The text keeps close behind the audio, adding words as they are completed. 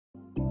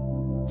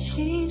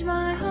Change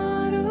my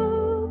heart,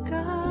 oh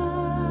God,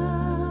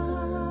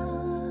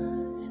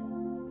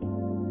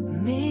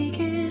 make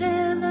it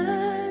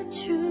ever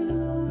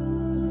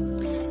true.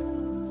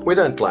 We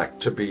don't like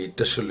to be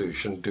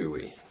disillusioned, do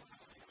we?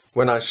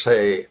 When I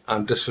say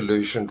I'm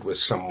disillusioned with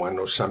someone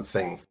or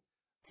something,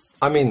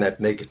 I mean that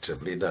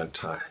negatively,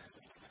 don't I?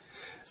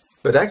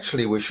 But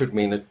actually we should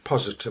mean it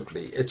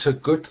positively. It's a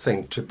good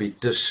thing to be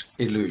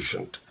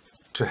disillusioned,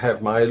 to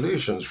have my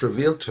illusions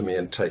revealed to me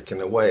and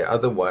taken away.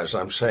 Otherwise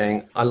I'm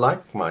saying I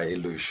like my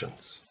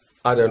illusions.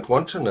 I don't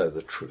want to know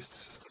the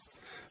truth.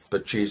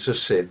 But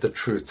Jesus said the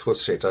truth will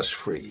set us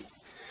free.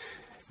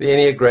 The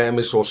Enneagram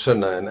is also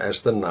known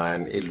as the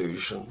 9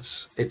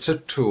 illusions. It's a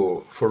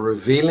tool for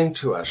revealing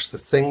to us the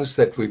things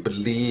that we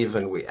believe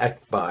and we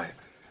act by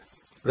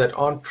that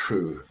aren't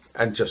true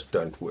and just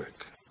don't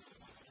work.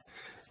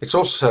 It's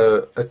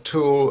also a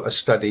tool, a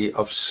study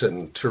of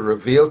sin, to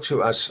reveal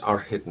to us our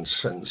hidden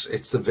sins.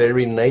 It's the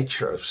very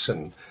nature of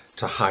sin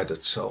to hide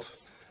itself.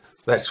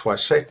 That's why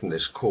Satan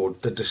is called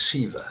the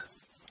deceiver.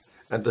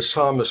 And the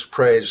psalmist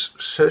prays,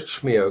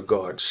 "Search me, O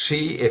God,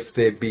 see if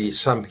there be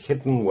some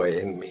hidden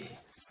way in me."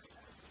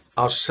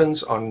 Our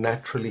sins are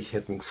naturally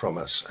hidden from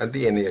us, and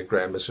the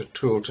Enneagram is a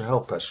tool to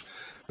help us.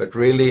 But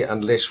really,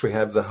 unless we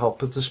have the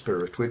help of the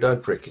Spirit, we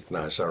don't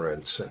recognize our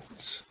own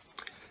sins.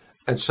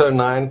 And so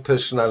 9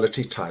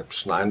 personality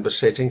types, 9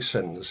 besetting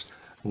sins,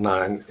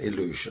 9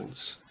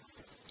 illusions.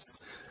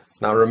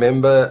 Now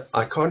remember,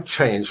 I can't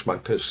change my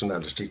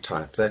personality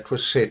type. That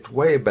was set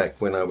way back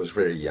when I was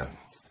very young.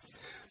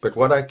 But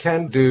what I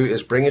can do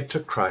is bring it to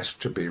Christ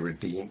to be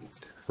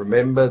redeemed.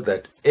 Remember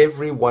that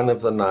every one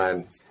of the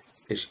 9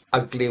 is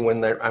ugly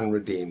when they're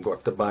unredeemed,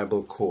 what the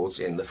Bible calls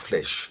in the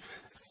flesh.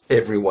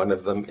 Every one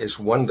of them is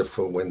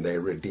wonderful when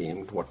they're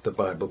redeemed, what the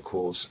Bible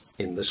calls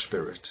in the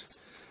Spirit.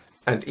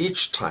 And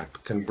each type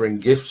can bring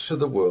gifts to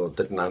the world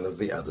that none of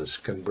the others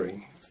can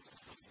bring.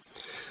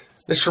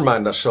 Let's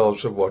remind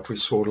ourselves of what we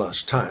saw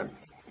last time.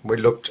 We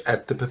looked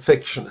at the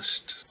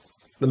perfectionist,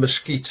 the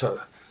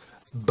mosquito,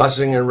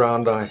 buzzing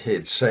around our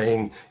heads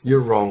saying, "You're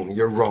wrong,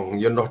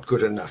 you're not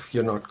good enough,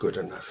 you're not good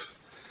enough."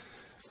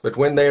 But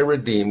when they are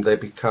redeemed, they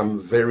become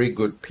very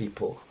good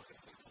people,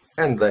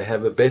 and they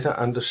have a better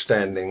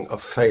understanding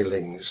of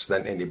failings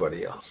than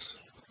anybody else.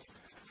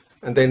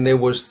 And then there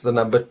was the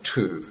number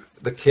 2,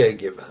 the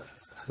caregiver,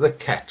 the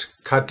cat,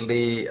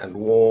 cuddly and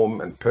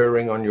warm and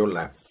purring on your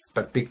lap.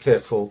 But be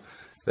careful,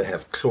 they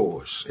have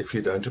claws if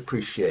you don't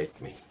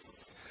appreciate me.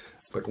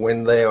 But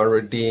when they are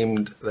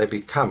redeemed, they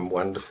become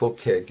wonderful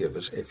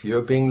caregivers. If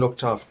you're being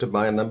looked after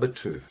by a number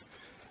 2,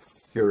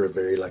 you're a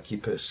very lucky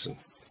person.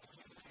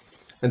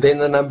 And then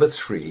the number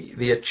 3,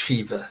 the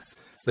achiever,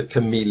 the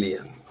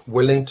chameleon,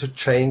 willing to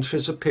change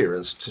his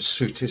appearance to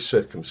suit his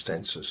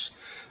circumstances.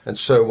 And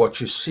so what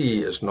you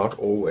see is not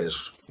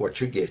always what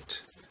you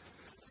get.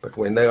 But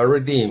when they are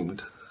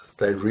redeemed,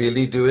 they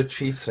really do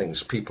achieve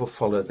things. People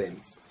follow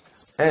them.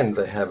 And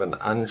they have an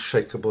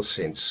unshakable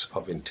sense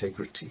of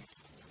integrity.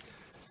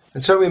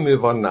 And so we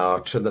move on now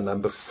to the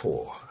number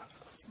 4,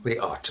 the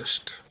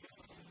artist.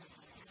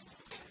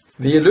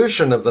 The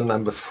illusion of the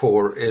number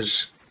 4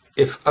 is,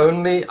 if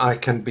only I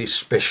can be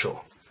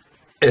special,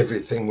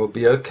 everything will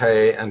be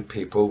okay and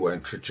people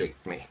won't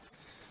reject me.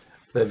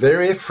 They're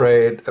very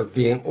afraid of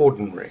being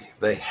ordinary.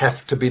 They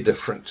have to be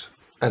different,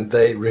 and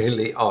they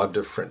really are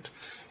different.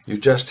 You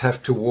just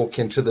have to walk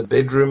into the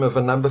bedroom of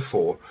a number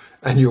 4,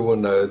 and you will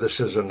know this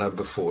is a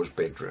number 4's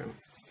bedroom.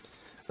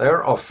 They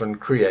are often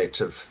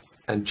creative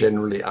and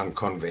generally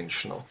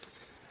unconventional.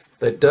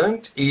 They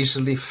don't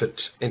easily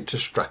fit into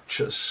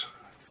structures.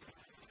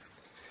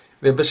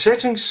 Their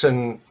besetting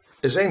sin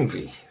is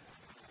envy.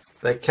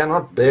 They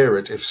cannot bear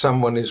it if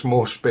someone is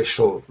more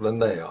special than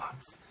they are.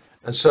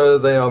 And so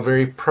they are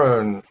very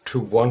prone to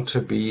want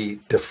to be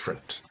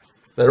different.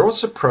 They're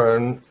also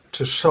prone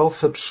to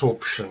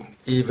self-absorption,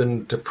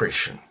 even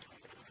depression.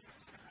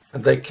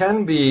 And they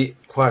can be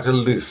quite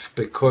aloof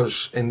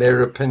because, in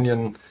their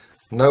opinion,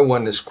 no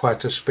one is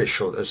quite as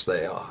special as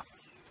they are.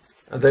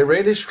 And they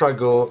really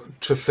struggle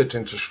to fit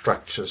into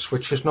structures,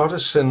 which is not a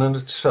sin in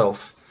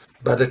itself,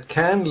 but it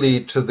can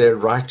lead to their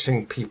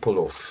writing people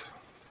off.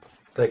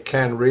 They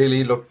can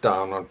really look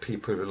down on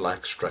people who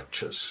like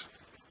structures.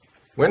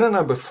 When a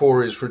number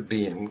 4 is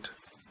redeemed,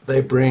 they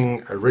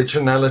bring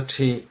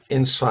originality,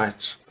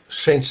 insight,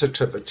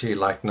 sensitivity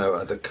like no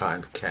other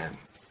kind can.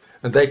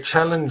 And they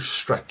challenge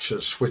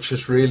structures, which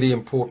is really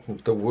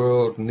important. The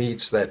world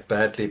needs that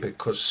badly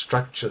because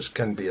structures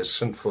can be as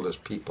sinful as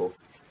people.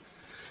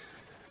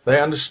 They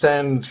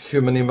understand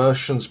human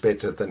emotions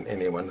better than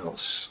anyone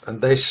else,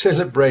 and they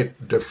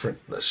celebrate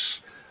differentness.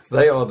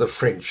 They are the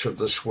French of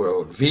this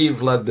world.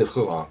 Vive la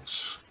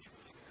différence.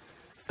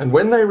 And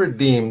when they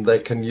redeem, they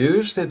can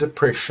use their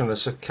depression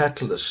as a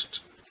catalyst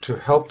to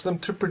help them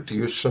to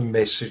produce a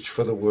message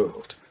for the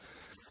world.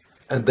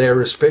 And they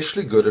are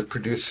especially good at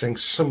producing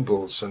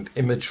symbols and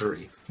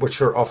imagery,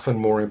 which are often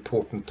more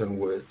important than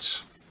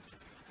words.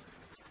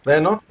 They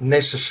are not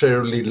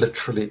necessarily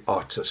literally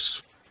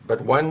artists,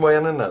 but one way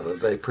and another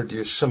they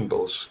produce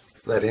symbols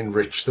that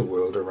enrich the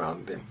world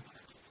around them.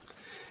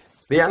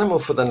 The animal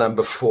for the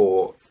number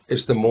 4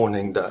 is the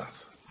mourning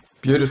dove.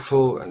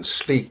 Beautiful and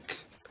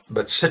sleek,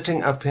 but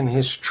sitting up in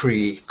his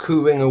tree,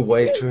 cooing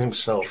away to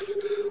himself,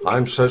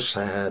 I'm so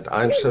sad,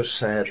 I'm so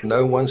sad,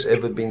 no one's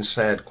ever been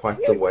sad quite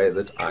the way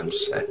that I'm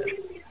sad.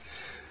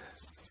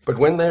 But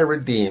when they're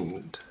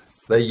redeemed,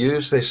 they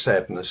use their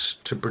sadness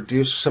to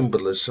produce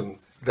symbolism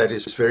that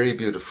is very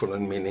beautiful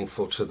and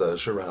meaningful to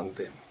those around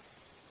them.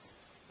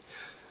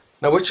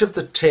 Now, which of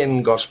the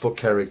 10 gospel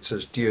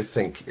characters do you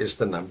think is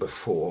the number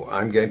 4?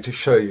 I'm going to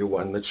show you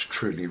one that's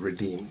truly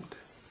redeemed.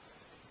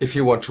 If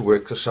you want to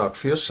work this out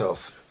for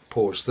yourself,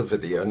 pause the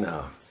video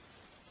now.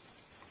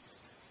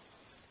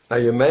 Now,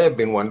 you may have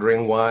been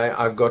wondering why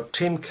I've got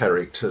 10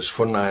 characters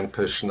for 9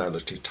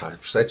 personality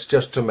types. That's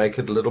just to make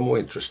it a little more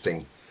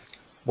interesting.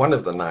 One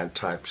of the 9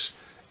 types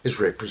is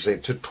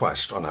represented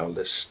twice on our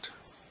list.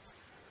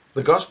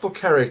 The gospel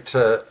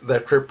character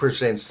that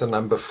represents the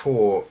number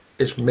 4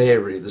 is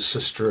Mary, the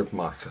sister of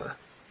Martha.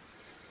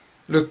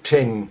 Luke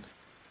 10,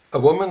 a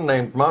woman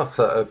named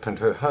Martha opened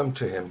her home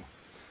to him.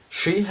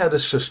 She had a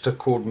sister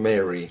called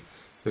Mary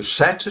who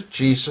sat at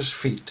Jesus'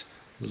 feet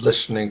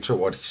listening to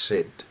what he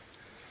said.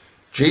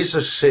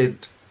 Jesus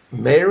said,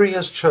 Mary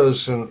has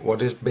chosen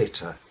what is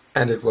better,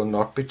 and it will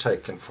not be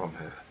taken from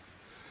her.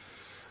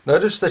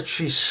 Notice that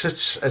she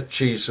sits at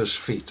Jesus'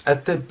 feet.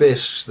 At their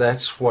best,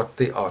 that's what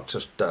the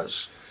artist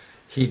does.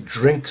 He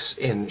drinks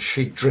in,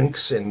 she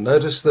drinks in.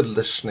 Notice the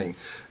listening.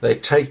 They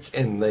take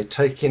in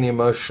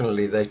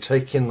emotionally, they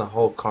take in the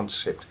whole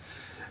concept.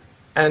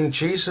 And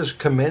Jesus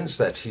commends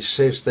that. He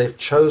says they've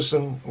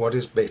chosen what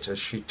is better.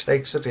 She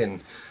takes it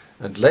in,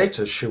 and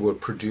later she will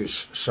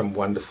produce some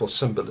wonderful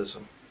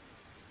symbolism.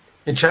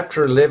 In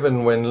chapter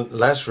 11, when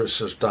Lazarus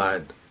has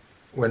died,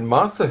 when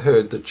Martha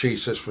heard that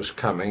Jesus was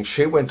coming,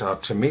 she went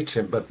out to meet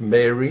him, but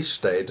Mary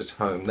stayed at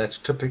home. That's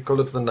typical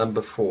of the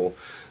number 4.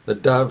 The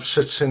dove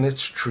sits in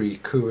its tree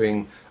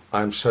cooing,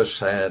 I'm so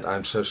sad,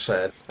 I'm so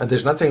sad. And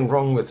there's nothing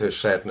wrong with her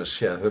sadness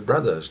here. Her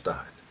brother has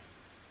died.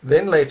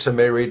 Then later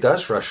Mary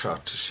does rush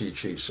out to see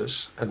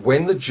Jesus. And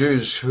when the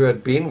Jews who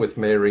had been with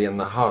Mary in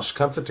the house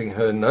comforting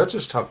her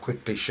noticed how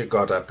quickly she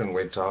got up and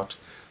went out,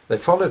 they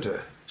followed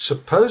her,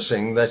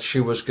 supposing that she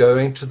was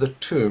going to the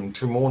tomb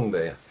to mourn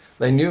there.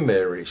 They knew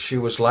Mary. She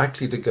was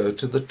likely to go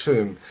to the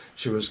tomb.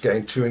 She was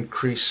going to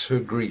increase her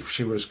grief.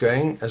 She was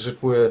going, as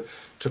it were,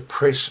 to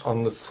press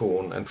on the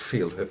thorn and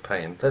feel her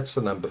pain. That's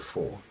the number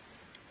 4.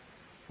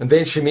 And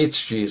then she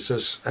meets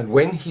Jesus, and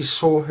when he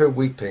saw her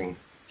weeping,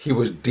 he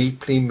was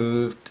deeply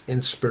moved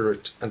in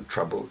spirit and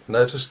troubled.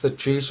 Notice that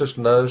Jesus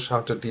knows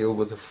how to deal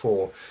with the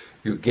 4.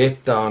 You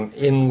get down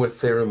in with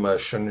their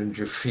emotion and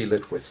you feel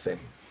it with them.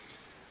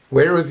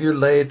 Where have you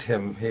laid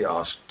him? He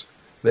asked.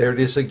 There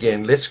it is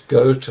again. Let's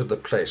go to the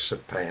place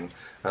of pain,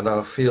 and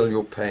I'll feel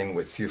your pain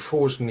with you.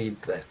 4s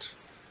need that.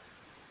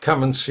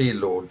 Come and see,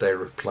 Lord, they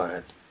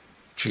replied.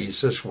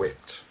 Jesus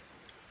wept.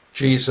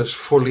 Jesus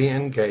fully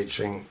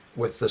engaging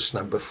with this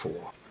number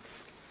 4.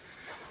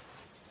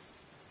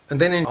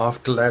 And then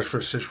after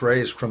Lazarus is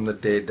raised from the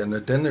dead and a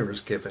dinner is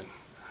given,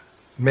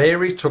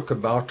 Mary took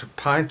about a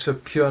pint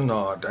of pure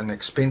nard, an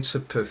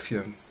expensive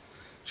perfume.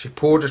 She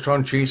poured it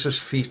on Jesus'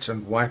 feet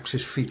and wiped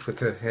his feet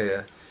with her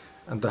hair,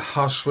 and the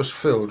house was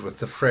filled with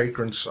the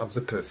fragrance of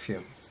the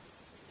perfume.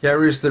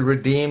 Here is the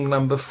redeemed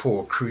number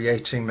 4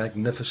 creating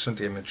magnificent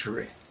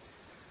imagery.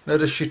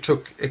 Notice she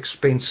took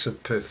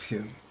expensive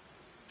perfume.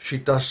 She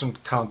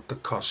doesn't count the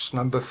cost.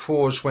 Number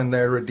 4s, when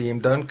they're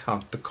redeemed, don't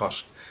count the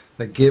cost.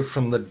 They give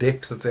from the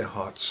depth of their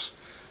hearts.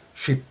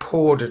 She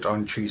poured it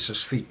on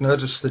Jesus' feet.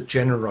 Notice the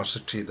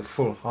generosity, the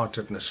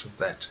full-heartedness of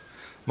that.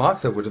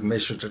 Martha would have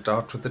measured it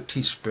out with a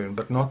teaspoon,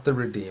 but not the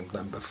redeemed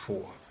number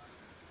 4.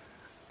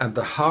 And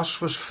the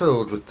house was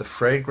filled with the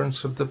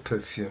fragrance of the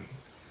perfume.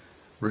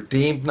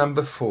 Redeemed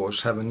number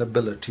 4s have an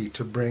ability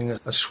to bring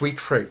a sweet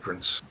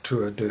fragrance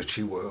to a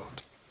dirty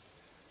world.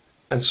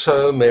 And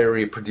so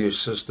Mary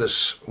produces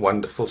this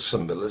wonderful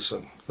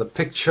symbolism. The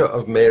picture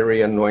of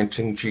Mary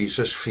anointing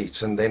Jesus'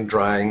 feet and then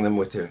drying them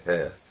with her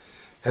hair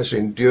has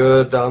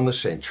endured down the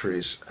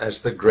centuries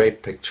as the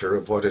great picture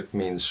of what it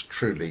means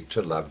truly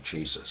to love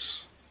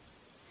Jesus.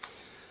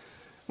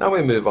 Now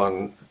we move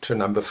on to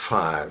number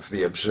 5,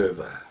 the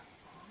observer.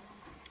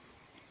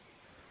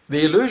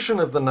 The illusion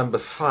of the number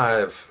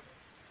 5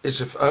 is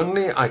if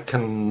only I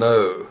can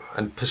know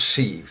and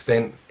perceive,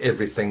 then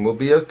everything will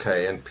be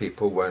okay and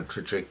people won't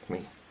reject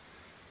me.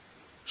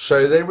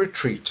 So they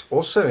retreat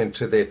also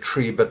into their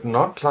tree, but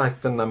not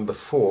like the number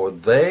 4.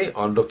 They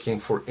are looking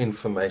for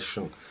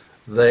information.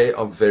 They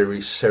are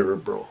very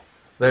cerebral.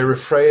 They're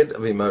afraid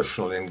of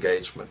emotional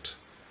engagement.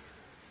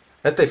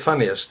 At their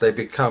funniest, they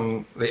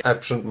become the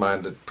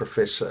absent-minded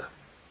professor.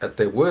 At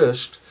their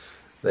worst,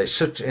 they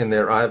sit in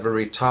their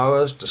ivory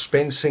towers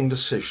dispensing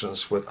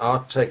decisions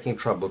without taking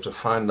trouble to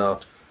find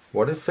out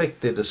what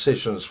effect their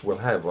decisions will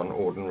have on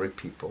ordinary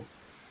people.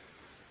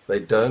 They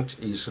don't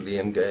easily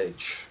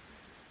engage.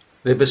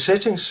 Their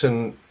besetting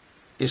sin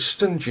is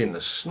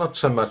stinginess, not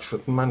so much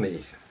with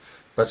money,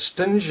 but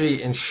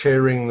stingy in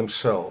sharing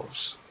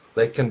themselves.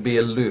 They can be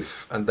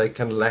aloof and they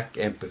can lack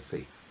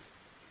empathy.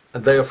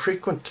 And they are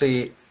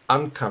frequently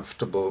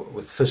uncomfortable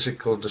with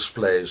physical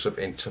displays of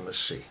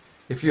intimacy.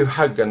 If you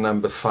hug a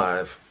number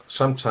 5,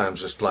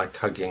 sometimes it's like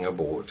hugging a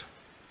board.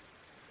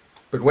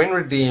 But when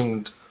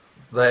redeemed,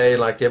 they,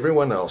 like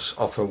everyone else,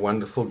 offer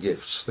wonderful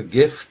gifts, the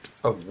gift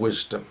of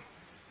wisdom.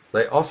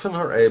 They often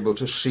are able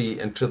to see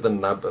into the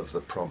nub of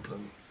the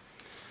problem.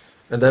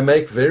 And they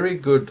make very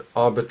good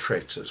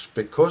arbitrators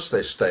because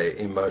they stay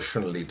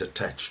emotionally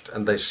detached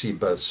and they see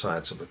both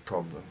sides of a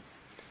problem.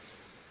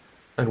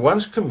 And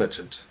once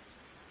committed,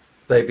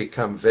 they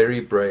become very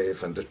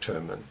brave and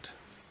determined.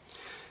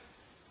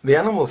 The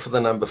animal for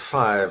the number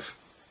 5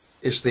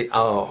 is the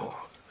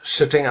owl,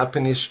 sitting up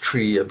in his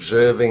tree,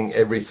 observing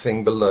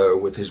everything below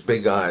with his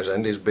big eyes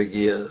and his big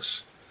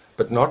ears,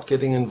 but not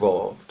getting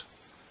involved.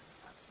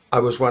 I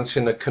was once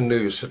in a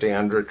canoe sitting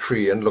under a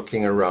tree and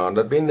looking around.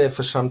 I'd been there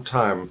for some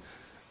time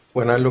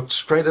when I looked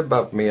straight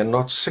above me, and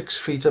not 6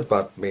 feet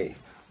above me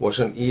was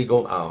an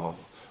eagle owl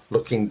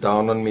looking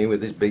down on me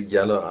with his big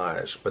yellow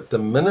eyes. But the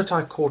minute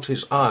I caught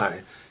his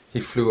eye, he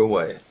flew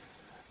away.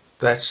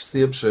 That's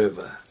the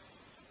observer.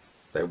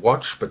 They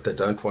watch, but they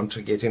don't want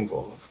to get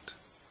involved.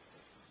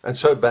 And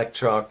so back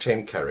to our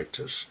 10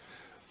 characters.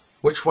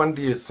 Which one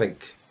do you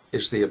think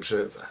is the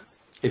observer?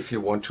 If you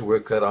want to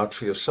work that out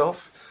for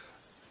yourself,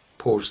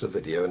 pause the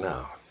video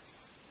now.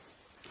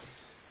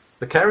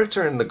 The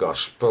character in the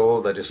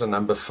Gospel that is a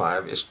number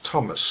 5 is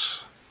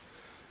Thomas.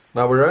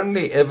 Now we're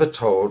only ever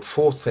told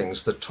 4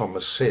 things that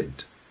Thomas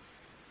said.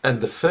 And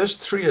the first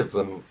 3 of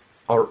them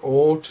are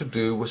all to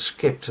do with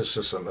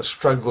skepticism, a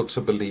struggle to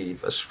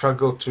believe, a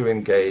struggle to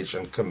engage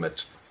and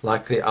commit,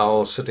 like the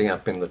owl sitting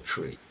up in the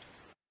tree.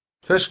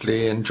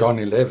 Firstly, in John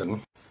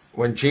 11,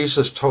 when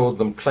Jesus told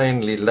them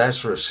plainly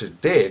Lazarus is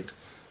dead,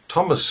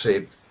 Thomas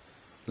said,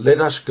 "Let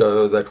us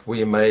go that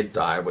we may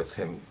die with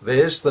him."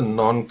 There's the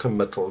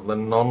non-committal, the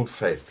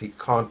non-faith. He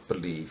can't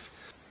believe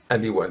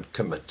and he won't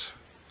commit.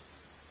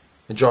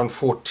 In John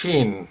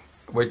 14,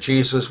 where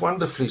Jesus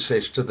wonderfully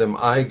says to them,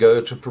 "I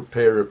go to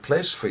prepare a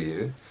place for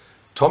you,"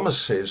 Thomas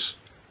says,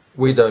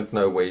 "We don't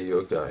know where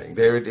you're going."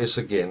 There it is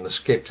again, the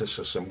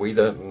skepticism. We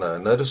don't know.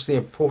 Notice the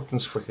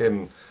importance for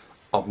him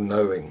of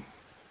knowing.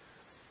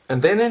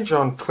 And then in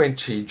John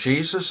 20,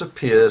 Jesus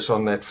appears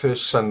on that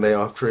first Sunday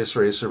after his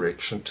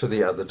resurrection to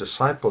the other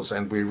disciples,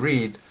 and we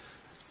read,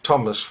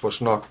 Thomas was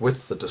not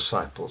with the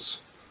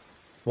disciples.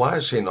 Why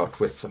is he not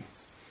with them?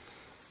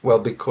 Well,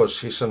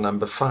 because he's a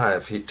number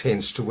 5. He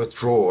tends to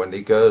withdraw, and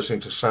he goes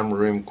into some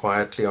room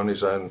quietly on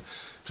his own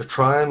to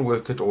try and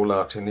work it all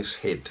out in his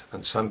head,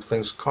 and some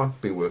things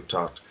can't be worked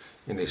out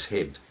in his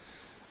head.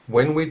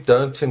 When we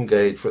don't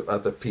engage with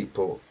other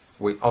people,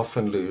 we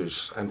often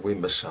lose and we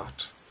miss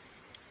out.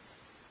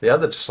 The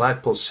other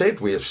disciples said,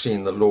 "We have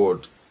seen the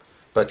Lord."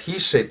 But he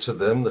said to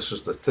them, this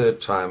is the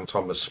 3rd time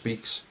Thomas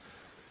speaks,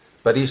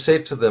 but he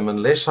said to them,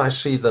 "Unless I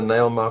see the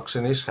nail marks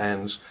in his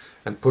hands,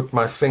 and put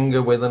my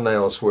finger where the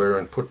nails were,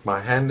 and put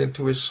my hand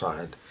into his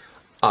side,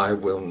 I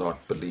will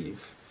not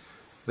believe."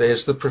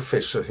 There's the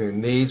professor who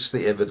needs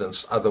the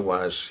evidence,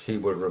 otherwise he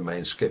will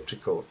remain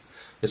skeptical.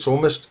 It's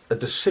almost a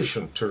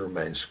decision to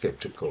remain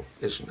skeptical,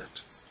 isn't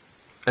it?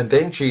 And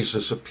then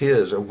Jesus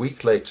appears a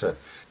week later.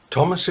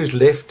 Thomas is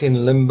left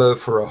in limbo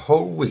for a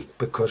whole week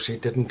because he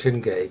didn't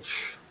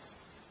engage.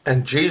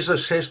 And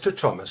Jesus says to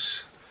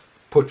Thomas,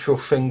 "Put your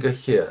finger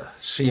here,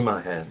 see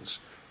my hands,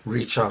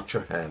 reach out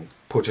your hand,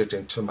 put it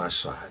into my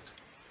side."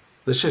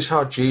 This is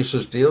how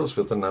Jesus deals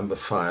with the number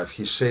 5.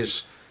 He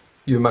says,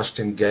 you must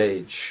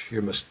engage,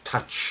 you must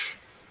touch,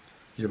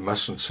 you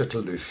mustn't sit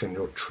aloof in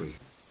your tree.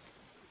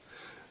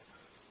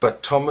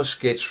 But Thomas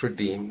gets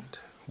redeemed.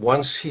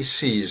 Once he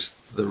sees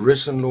the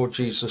risen Lord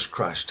Jesus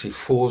Christ, he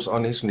falls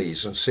on his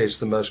knees and says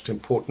the most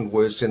important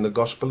words in the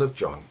Gospel of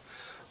John,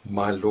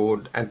 "My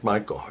Lord and my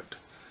God."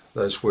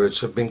 Those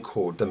words have been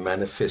called the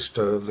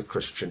manifesto of the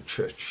Christian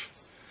church.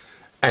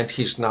 And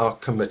he's now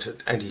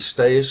committed, and he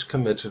stays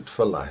committed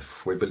for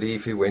life. We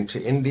believe he went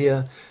to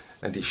India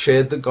and he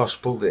shared the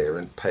gospel there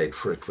and paid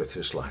for it with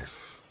his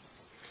life.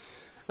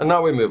 And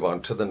now we move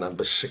on to the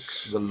number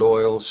 6, the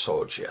loyal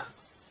soldier.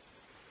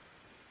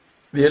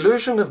 The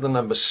illusion of the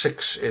number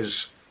 6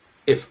 is,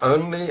 if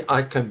only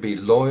I can be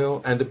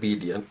loyal and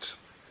obedient,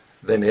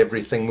 then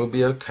everything will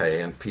be okay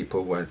and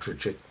people won't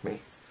reject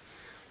me.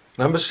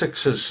 Number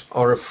 6s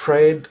are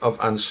afraid of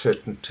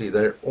uncertainty.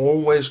 They're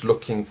always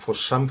looking for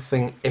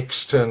something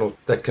external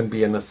that can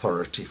be an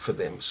authority for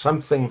them,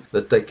 something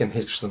that they can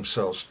hitch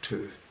themselves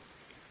to.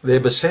 Their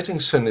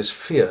besetting sin is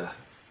fear.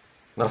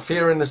 Now,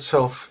 fear in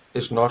itself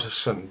is not a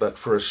sin, but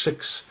for a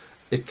 6,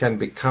 it can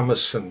become a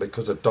sin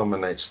because it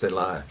dominates their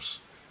lives.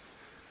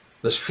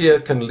 This fear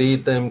can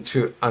lead them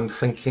to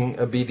unthinking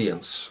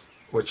obedience,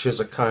 which is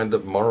a kind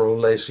of moral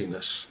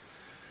laziness.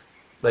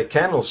 They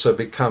can also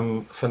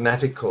become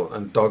fanatical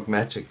and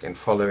dogmatic in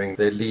following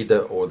their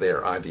leader or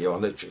their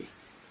ideology.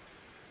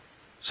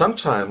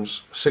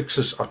 Sometimes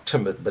 6s are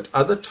timid, but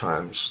other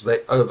times they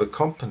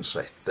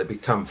overcompensate. They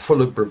become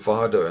full of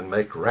bravado and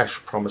make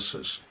rash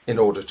promises in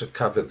order to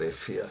cover their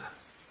fear.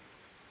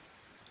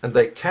 And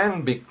they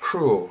can be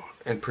cruel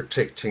in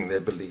protecting their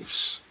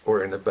beliefs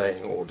or in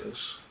obeying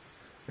orders.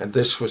 And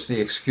this was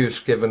the excuse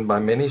given by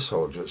many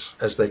soldiers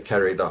as they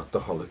carried out the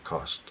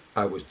Holocaust.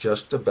 I was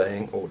just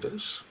obeying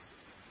orders.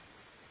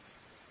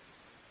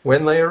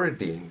 When they are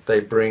redeemed, they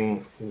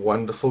bring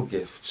wonderful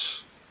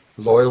gifts: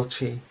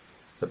 loyalty,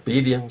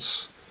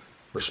 obedience,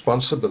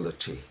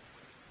 responsibility,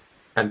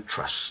 and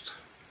trust.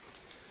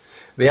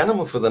 The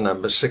animal for the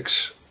number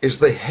 6 is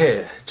the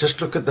hare. Just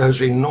look at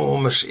those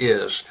enormous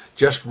ears,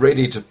 just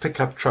ready to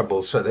pick up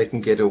trouble so they can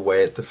get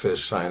away at the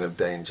first sign of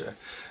danger.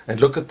 And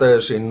look at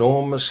those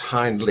enormous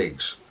hind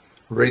legs,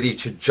 ready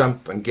to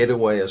jump and get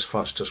away as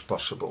fast as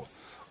possible.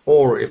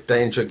 Or, if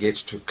danger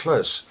gets too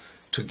close,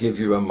 to give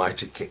you a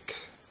mighty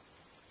kick.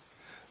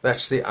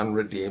 That's the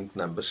unredeemed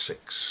number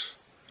 6.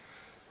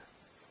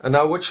 And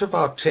now, which of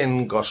our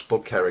 10 gospel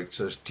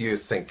characters do you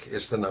think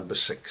is the number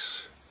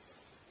 6?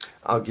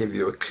 I'll give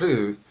you a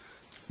clue.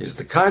 He's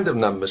the kind of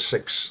number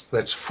 6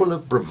 that's full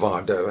of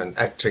bravado and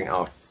acting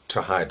out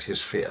to hide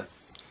his fear.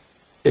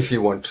 If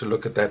you want to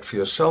look at that for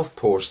yourself,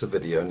 pause the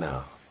video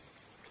now.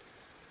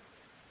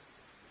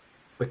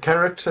 The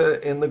character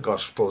in the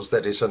Gospels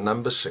that is a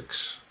number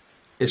 6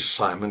 is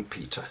Simon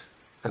Peter.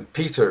 And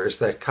Peter is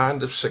that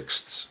kind of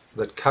 6th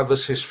that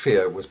covers his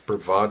fear with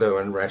bravado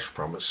and rash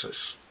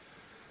promises.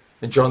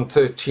 In John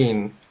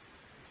 13,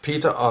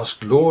 Peter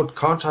asked, "Lord,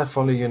 can't I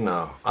follow you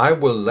now? I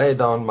will lay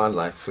down my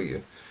life for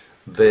you."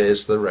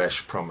 There's the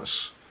rash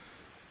promise.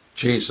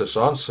 Jesus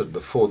answered,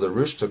 "Before the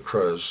rooster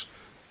crows,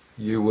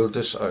 you will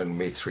disown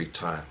me 3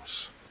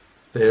 times.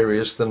 There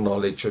is the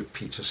knowledge of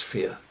Peter's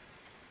fear.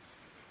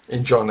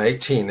 In John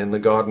 18, in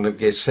the Garden of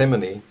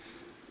Gethsemane,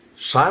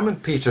 Simon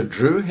Peter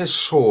drew his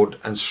sword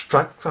and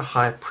struck the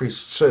high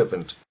priest's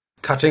servant,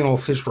 cutting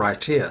off his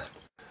right ear.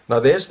 Now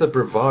there's the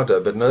bravado,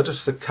 but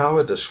notice the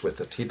cowardice with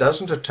it. He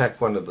doesn't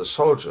attack one of the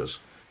soldiers.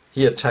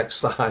 He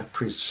attacks the high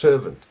priest's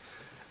servant.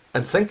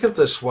 And think of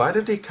this, why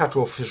did he cut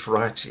off his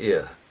right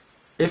ear?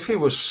 If he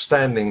was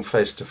standing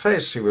face to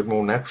face, he would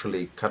more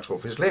naturally cut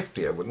off his left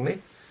ear, wouldn't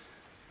he?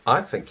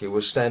 I think he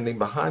was standing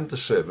behind the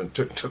servant,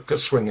 took a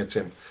swing at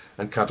him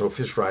and cut off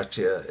his right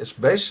ear. It's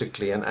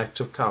basically an act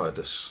of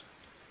cowardice.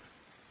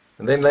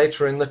 And then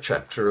later in the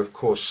chapter, of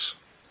course,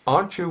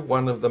 "Aren't you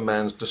one of the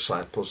man's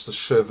disciples?" the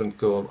servant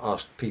girl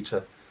asked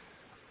Peter.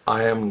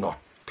 "I am not,"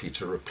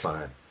 Peter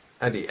replied.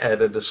 And he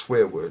added a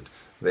swear word.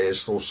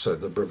 There's also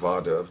the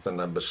bravado of the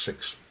number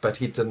 6. But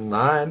he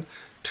denied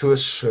to a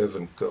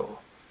servant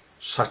girl.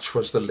 Such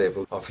was the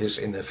level of his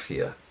inner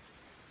fear.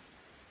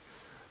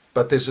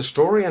 But there's a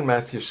story in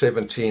Matthew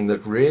 17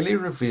 that really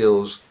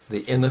reveals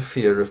the inner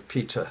fear of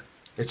Peter.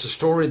 It's a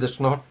story that's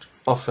not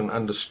often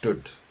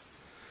understood.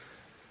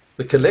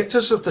 The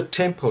collectors of the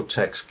temple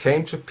tax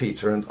came to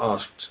Peter and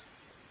asked,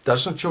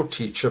 "Doesn't your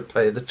teacher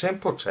pay the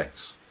temple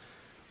tax?"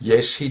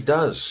 "Yes, he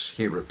does,"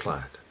 he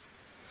replied.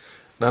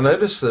 Now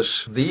notice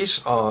this, these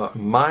are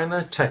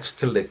minor tax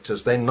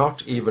collectors. They're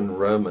not even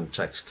Roman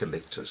tax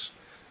collectors.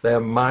 They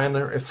are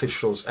minor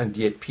officials, and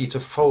yet Peter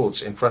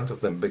folds in front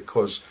of them,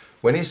 because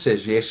when he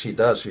says, yes, he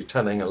does, he's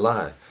telling a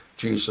lie.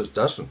 Jesus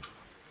doesn't.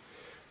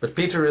 But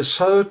Peter is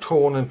so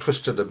torn and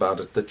twisted about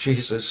it that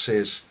Jesus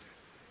says,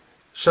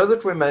 "So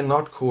that we may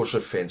not cause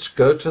offense,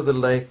 go to the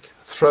lake,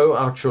 throw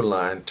out your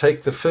line,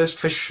 take the first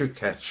fish you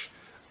catch,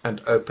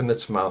 and open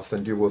its mouth,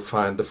 and you will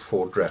find a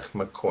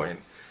 4-drachma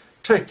coin.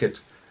 Take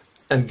it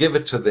and give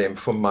it to them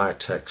for my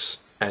tax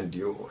and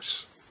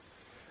yours."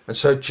 And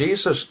so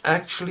Jesus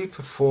actually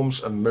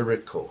performs a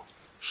miracle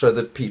so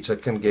that Peter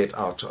can get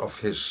out of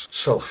his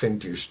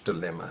self-induced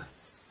dilemma.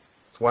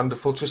 It's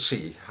wonderful to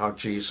see how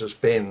Jesus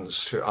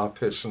bends to our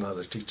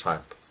personality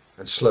type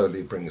and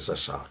slowly brings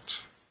us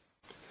out.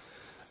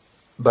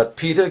 But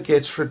Peter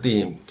gets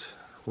redeemed.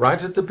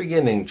 Right at the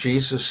beginning,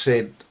 Jesus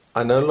said,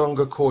 "I no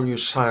longer call you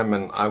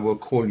Simon, I will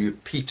call you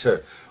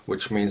Peter,"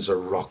 which means a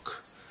rock.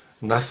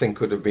 Nothing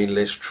could have been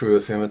less true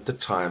of him at the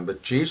time,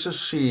 but Jesus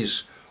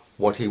sees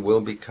what he will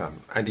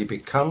become, and he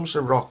becomes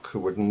a rock who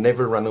would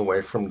never run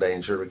away from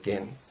danger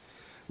again.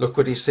 Look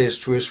what he says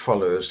to his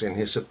followers in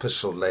his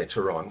epistle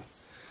later on.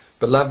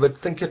 "Beloved,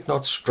 think it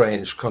not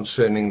strange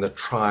concerning the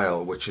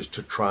trial which is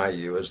to try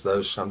you, as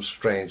though some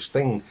strange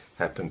thing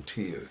happened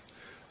to you.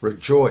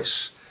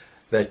 Rejoice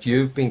that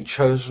you've been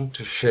chosen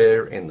to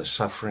share in the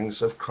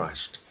sufferings of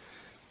Christ."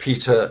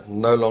 Peter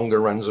no longer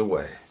runs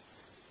away.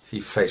 He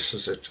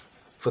faces it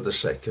for the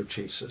sake of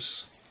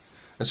Jesus.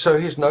 And so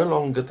he's no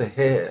longer the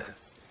hare.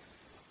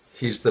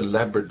 He's the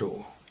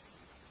Labrador,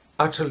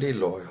 utterly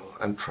loyal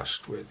and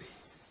trustworthy.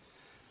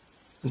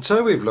 And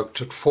so we've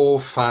looked at 4,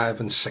 5,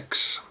 and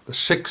 6. The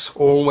 6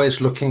 always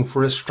looking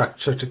for a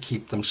structure to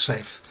keep them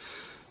safe.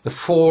 The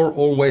 4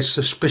 always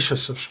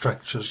suspicious of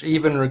structures,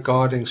 even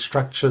regarding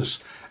structures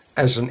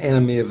as an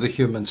enemy of the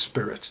human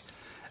spirit.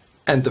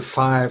 And the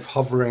 5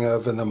 hovering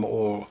over them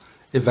all,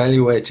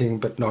 evaluating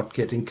but not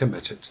getting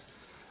committed.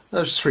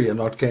 Those 3 are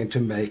not going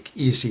to make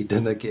easy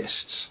dinner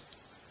guests.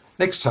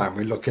 Next time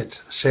we look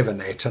at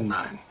 7, 8, and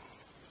 9.